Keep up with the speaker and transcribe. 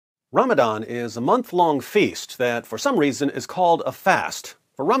Ramadan is a month-long feast that, for some reason, is called a fast.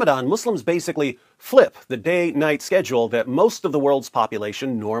 For Ramadan, Muslims basically flip the day-night schedule that most of the world's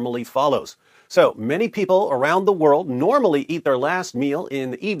population normally follows. So many people around the world normally eat their last meal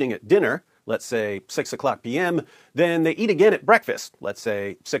in the evening at dinner, let's say 6 o'clock p.m., then they eat again at breakfast, let's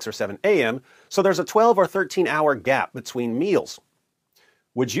say 6 or 7 a.m., so there's a 12 or 13-hour gap between meals.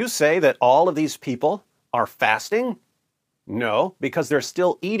 Would you say that all of these people are fasting? No, because they're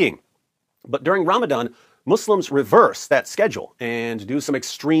still eating. But during Ramadan, Muslims reverse that schedule and do some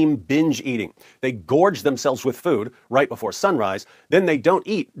extreme binge eating. They gorge themselves with food right before sunrise, then they don't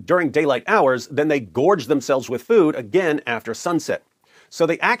eat during daylight hours, then they gorge themselves with food again after sunset. So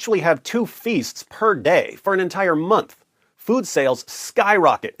they actually have 2 feasts per day for an entire month. Food sales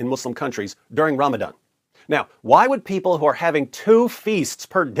skyrocket in Muslim countries during Ramadan. Now, why would people who are having 2 feasts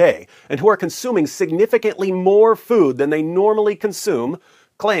per day and who are consuming significantly more food than they normally consume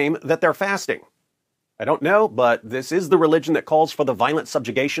claim that they're fasting? I don't know, but this is the religion that calls for the violent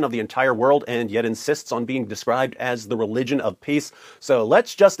subjugation of the entire world and yet insists on being described as the religion of peace. So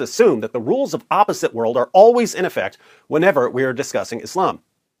let's just assume that the rules of opposite world are always in effect whenever we're discussing Islam.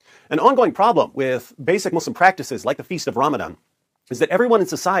 An ongoing problem with basic Muslim practices like the Feast of Ramadan is that everyone in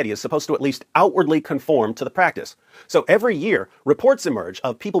society is supposed to at least outwardly conform to the practice. So every year, reports emerge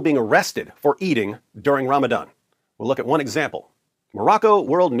of people being arrested for eating during Ramadan. We'll look at one example. Morocco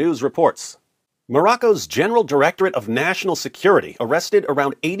World News reports. Morocco's General Directorate of National Security arrested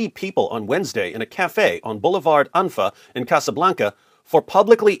around 80 people on Wednesday in a cafe on Boulevard Anfa in Casablanca for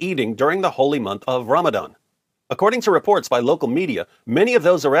publicly eating during the holy month of Ramadan. According to reports by local media, many of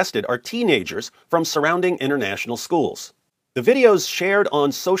those arrested are teenagers from surrounding international schools. The videos shared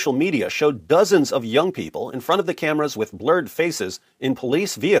on social media showed dozens of young people in front of the cameras with blurred faces in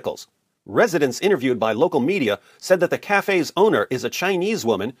police vehicles. Residents interviewed by local media said that the cafe's owner is a Chinese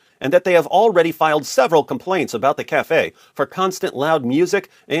woman and that they have already filed several complaints about the cafe for constant loud music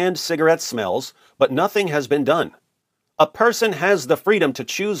and cigarette smells, but nothing has been done. A person has the freedom to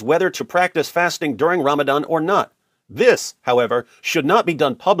choose whether to practice fasting during Ramadan or not. This, however, should not be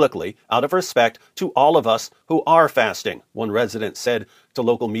done publicly out of respect to all of us who are fasting, one resident said to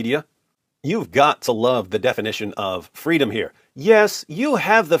local media. You've got to love the definition of freedom here. Yes, you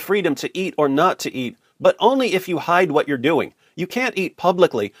have the freedom to eat or not to eat, but only if you hide what you're doing. You can't eat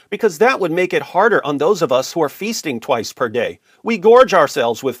publicly because that would make it harder on those of us who are feasting twice per day. We gorge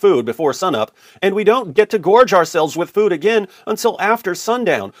ourselves with food before sunup, and we don't get to gorge ourselves with food again until after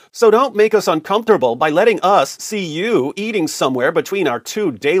sundown. So don't make us uncomfortable by letting us see you eating somewhere between our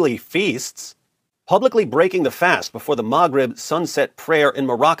 2 daily feasts. Publicly breaking the fast before the Maghrib sunset prayer in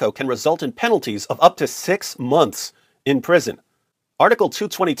Morocco can result in penalties of up to 6 months in prison. Article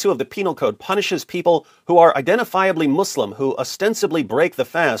 222 of the Penal Code punishes people who are identifiably Muslim who ostensibly break the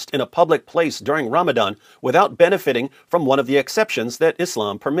fast in a public place during Ramadan without benefiting from one of the exceptions that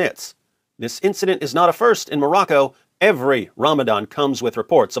Islam permits. This incident is not a first in Morocco. Every Ramadan comes with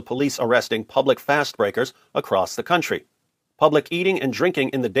reports of police arresting public fast breakers across the country. Public eating and drinking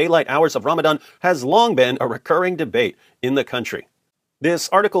in the daylight hours of Ramadan has long been a recurring debate in the country. This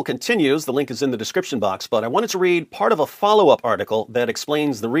article continues, the link is in the description box, but I wanted to read part of a follow-up article that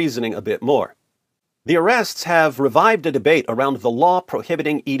explains the reasoning a bit more. The arrests have revived a debate around the law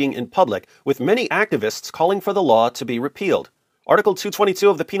prohibiting eating in public, with many activists calling for the law to be repealed. Article 222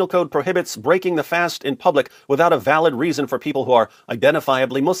 of the Penal Code prohibits breaking the fast in public without a valid reason for people who are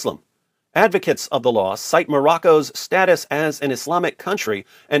identifiably Muslim. Advocates of the law cite Morocco's status as an Islamic country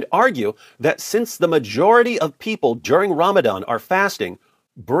and argue that since the majority of people during Ramadan are fasting,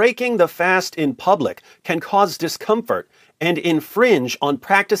 breaking the fast in public can cause discomfort and infringe on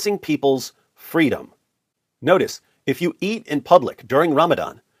practicing people's freedom. Notice, if you eat in public during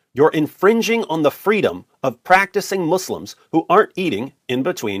Ramadan, you're infringing on the freedom of practicing Muslims who aren't eating in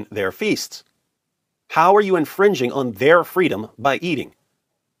between their feasts. How are you infringing on their freedom by eating?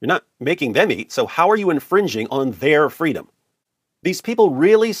 You're not making them eat, so how are you infringing on their freedom? These people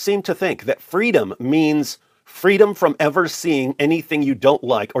really seem to think that freedom means freedom from ever seeing anything you don't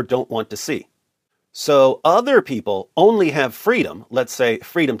like or don't want to see. So other people only have freedom, let's say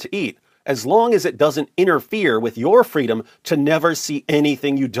freedom to eat, as long as it doesn't interfere with your freedom to never see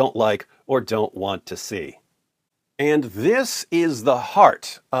anything you don't like or don't want to see. And this is the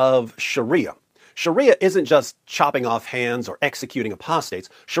heart of Sharia. Sharia isn't just chopping off hands or executing apostates.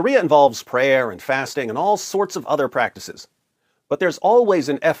 Sharia involves prayer and fasting and all sorts of other practices. But there's always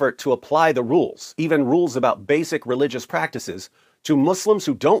an effort to apply the rules, even rules about basic religious practices, to Muslims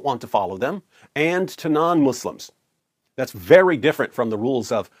who don't want to follow them and to non-Muslims. That's very different from the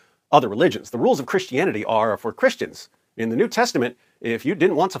rules of other religions. The rules of Christianity are for Christians, In the New Testament, if you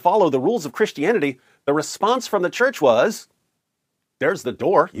didn't want to follow the rules of Christianity, the response from the church was, there's the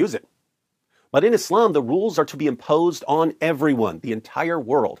door, use it. But in Islam, the rules are to be imposed on everyone, the entire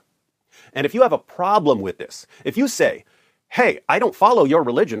world. And if you have a problem with this, if you say, hey, I don't follow your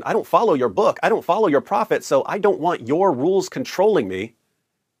religion, I don't follow your book, I don't follow your prophet, so I don't want your rules controlling me,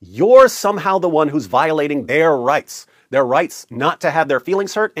 you're somehow the one who's violating their rights not to have their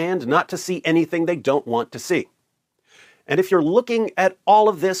feelings hurt and not to see anything they don't want to see. And if you're looking at all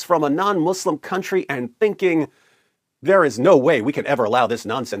of this from a non-Muslim country and thinking, there is no way we can ever allow this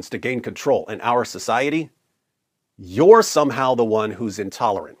nonsense to gain control in our society, you're somehow the one who's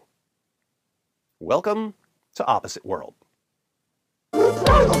intolerant. Welcome to Opposite World. It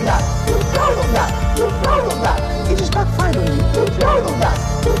just backfired on you.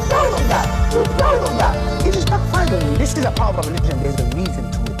 It just backfired on you. This is a part of a religion. There's a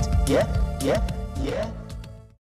reason to it. Yeah.